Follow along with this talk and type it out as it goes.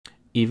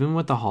Even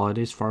with the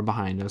holidays far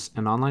behind us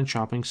and online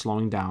shopping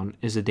slowing down,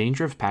 is the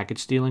danger of package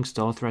stealing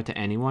still a threat to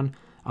anyone?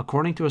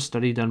 According to a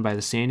study done by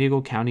the San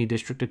Diego County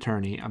District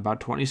Attorney, about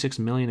 26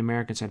 million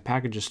Americans had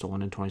packages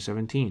stolen in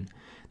 2017.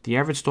 The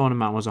average stolen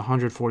amount was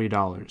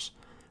 $140.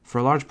 For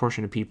a large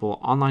portion of people,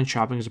 online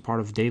shopping is a part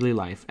of daily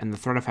life, and the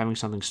threat of having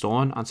something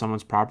stolen on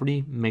someone's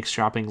property makes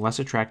shopping less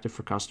attractive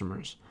for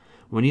customers.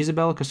 When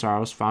Isabella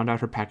Casaros found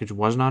out her package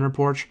wasn't on her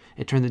porch,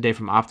 it turned the day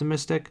from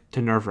optimistic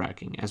to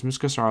nerve-wracking, as Ms.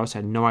 Casaros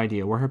had no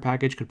idea where her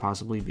package could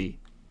possibly be.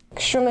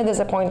 Extremely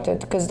disappointed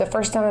because the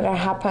first time that it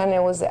happened,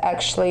 it was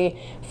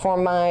actually for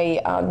my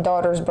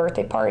daughter's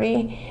birthday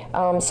party.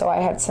 So I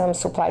had some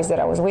supplies that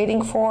I was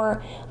waiting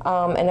for,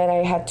 and then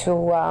I had to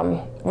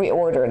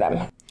reorder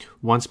them.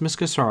 Once Ms.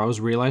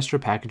 Casaros realized her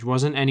package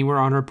wasn't anywhere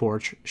on her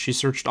porch, she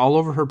searched all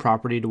over her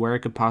property to where it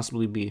could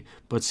possibly be,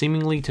 but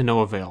seemingly to no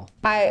avail.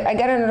 I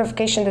got a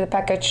notification that the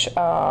package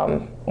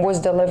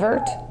was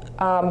delivered,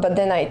 but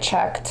then I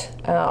checked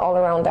all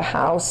around the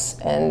house,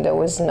 and there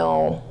was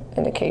no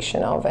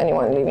indication of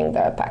anyone leaving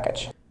the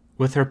package.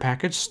 With her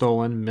package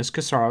stolen, Ms.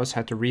 Casaros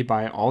had to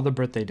rebuy all the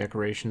birthday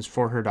decorations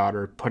for her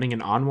daughter, putting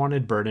an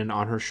unwanted burden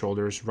on her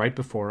shoulders right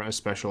before a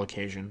special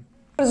occasion.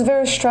 It was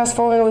very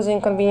stressful and it was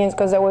inconvenient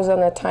because I was on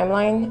a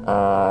timeline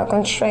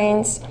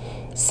constraints.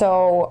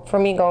 So for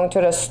me, going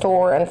to the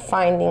store and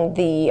finding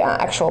the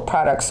actual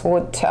products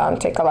would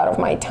take a lot of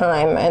my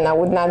time, and I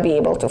would not be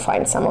able to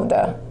find some of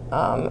the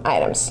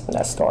items in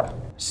the store.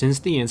 Since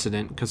the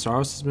incident,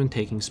 Casaros has been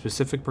taking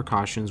specific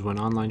precautions when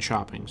online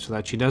shopping so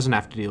that she doesn't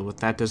have to deal with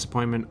that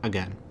disappointment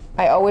again.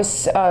 I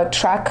always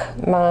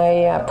track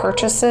my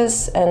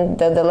purchases, and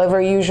the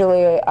delivery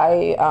usually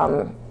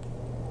I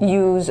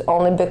use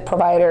only big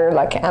provider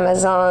like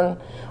Amazon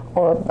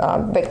or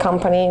big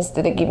companies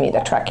that they give me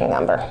the tracking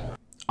number.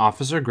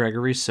 Officer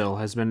Gregory Sill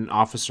has been an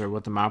officer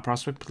with the Mount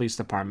Prospect Police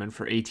Department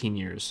for 18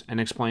 years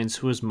and explains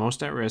who is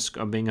most at risk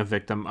of being a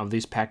victim of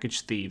these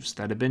package thieves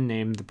that have been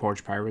named the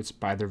Porch Pirates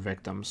by their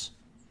victims.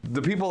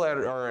 The people that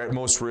are at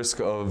most risk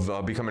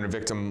of becoming a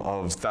victim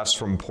of thefts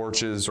from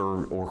porches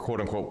or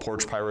quote-unquote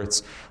porch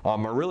pirates are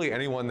really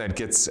anyone that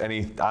gets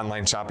any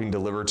online shopping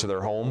delivered to their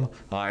home.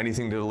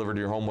 Anything delivered to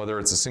your home, whether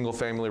it's a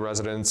single-family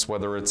residence,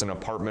 whether it's an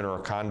apartment or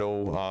a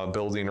condo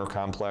building or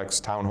complex,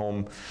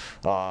 townhome,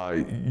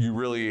 you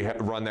really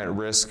run that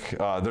risk.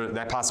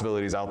 That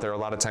possibility is out there. A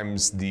lot of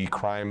times the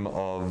crime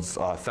of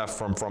theft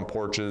from front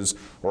porches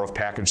or of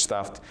package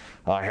theft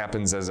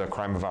happens as a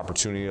crime of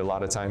opportunity a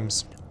lot of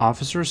times.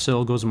 Officer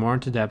Sill goes more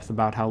into depth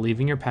about how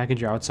leaving your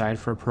package outside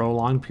for a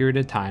prolonged period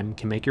of time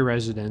can make your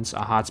residence a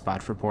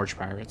hotspot for porch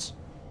pirates.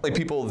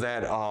 People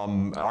that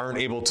aren't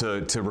able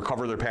to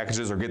recover their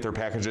packages or get their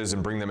packages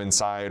and bring them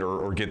inside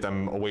or get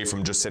them away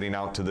from just sitting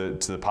out to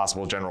the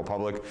possible general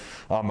public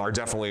are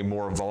definitely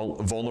more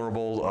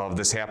vulnerable of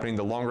this happening.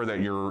 The longer that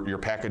your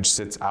package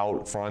sits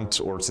out front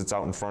or sits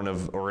out in front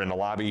of or in a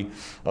lobby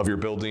of your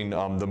building,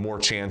 the more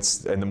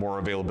chance and the more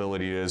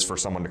availability it is for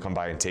someone to come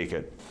by and take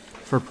it.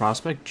 For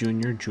Prospect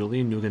Junior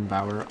Julie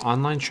Nugenbauer,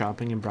 online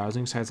shopping and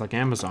browsing sites like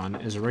Amazon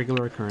is a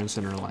regular occurrence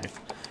in her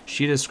life.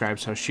 She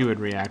describes how she would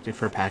react if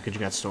her package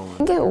got stolen. I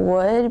think it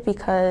would,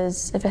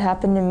 because if it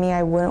happened to me,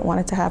 I wouldn't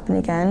want it to happen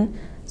again.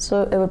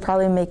 So it would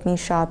probably make me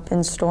shop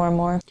in store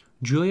more.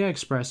 Julia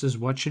expresses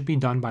what should be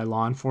done by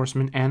law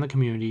enforcement and the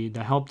community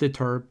to help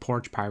deter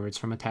porch pirates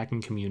from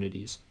attacking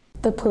communities.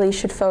 The police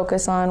should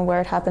focus on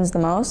where it happens the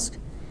most,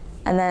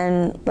 and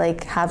then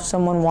have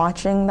someone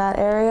watching that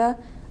area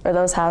or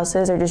those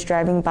houses, or just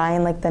driving by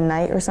in the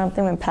night or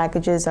something when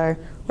packages are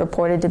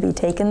reported to be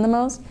taken the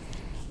most.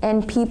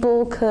 And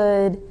people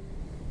could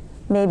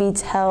maybe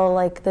tell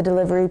the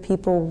delivery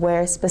people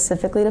where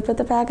specifically to put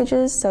the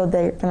packages so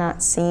they're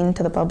not seen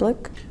to the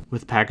public.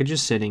 With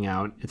packages sitting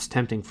out, it's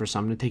tempting for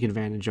some to take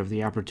advantage of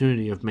the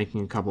opportunity of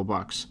making a couple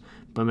bucks.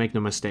 But make no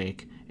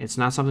mistake, it's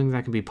not something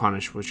that can be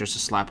punished with just a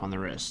slap on the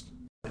wrist.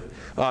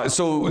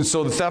 So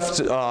the theft,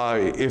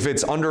 if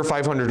it's under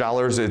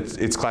 $500,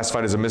 it's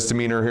classified as a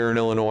misdemeanor here in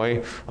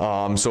Illinois.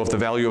 So if the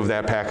value of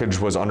that package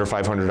was under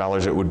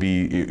 $500, it would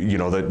be,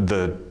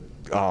 the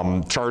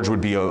charge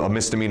would be a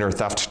misdemeanor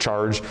theft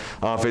charge.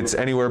 If it's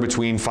anywhere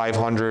between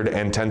 $500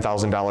 and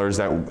 $10,000,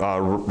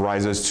 that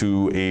rises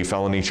to a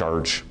felony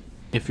charge.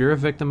 If you're a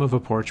victim of a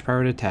porch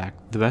pirate attack,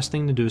 the best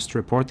thing to do is to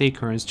report the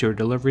occurrence to your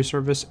delivery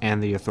service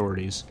and the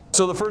authorities.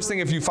 So the first thing,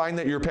 if you find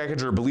that your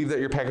package or believe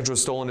that your package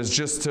was stolen, is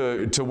just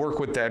to work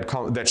with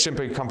that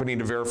shipping company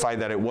to verify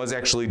that it was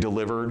actually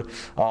delivered,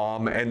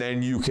 and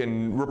then you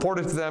can report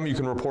it to them. You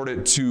can report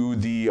it to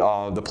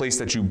the place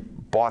that you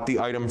bought the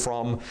item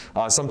from.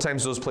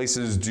 Sometimes those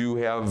places do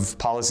have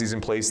policies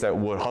in place that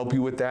would help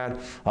you with that.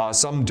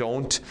 Some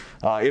don't.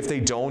 If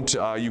they don't,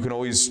 you can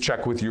always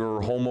check with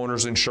your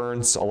homeowner's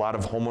insurance. A lot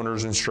of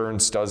homeowners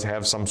insurance does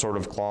have some sort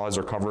of clause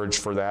or coverage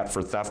for that,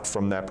 for theft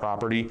from that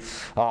property.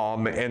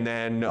 And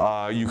then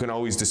you can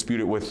always dispute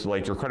it with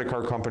your credit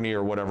card company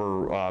or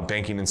whatever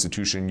banking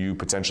institution you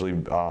potentially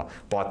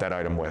bought that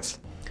item with.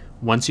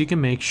 Once you can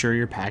make sure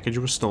your package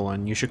was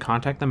stolen, you should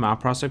contact the Mount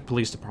Prospect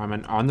Police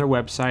Department on their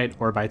website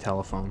or by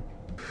telephone.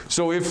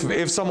 So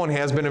if someone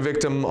has been a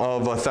victim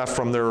of a theft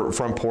from their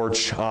front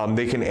porch,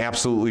 they can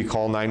absolutely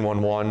call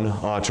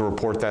 911 to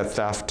report that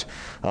theft.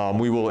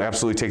 We will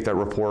absolutely take that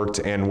report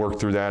and work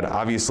through that.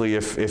 Obviously,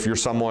 if you're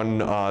someone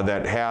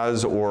that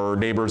has, or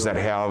neighbors that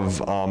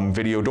have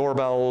video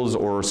doorbells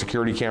or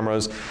security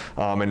cameras,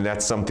 and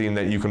that's something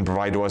that you can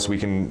provide to us, we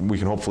can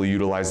hopefully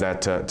utilize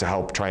that to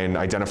help try and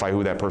identify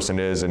who that person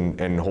is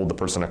and hold the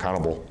person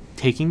accountable.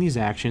 Taking these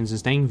actions and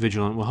staying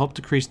vigilant will help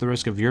decrease the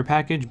risk of your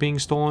package being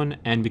stolen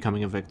and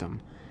becoming a victim.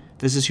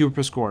 This is Hubert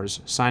Piscores,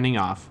 signing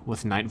off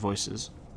with Night Voices.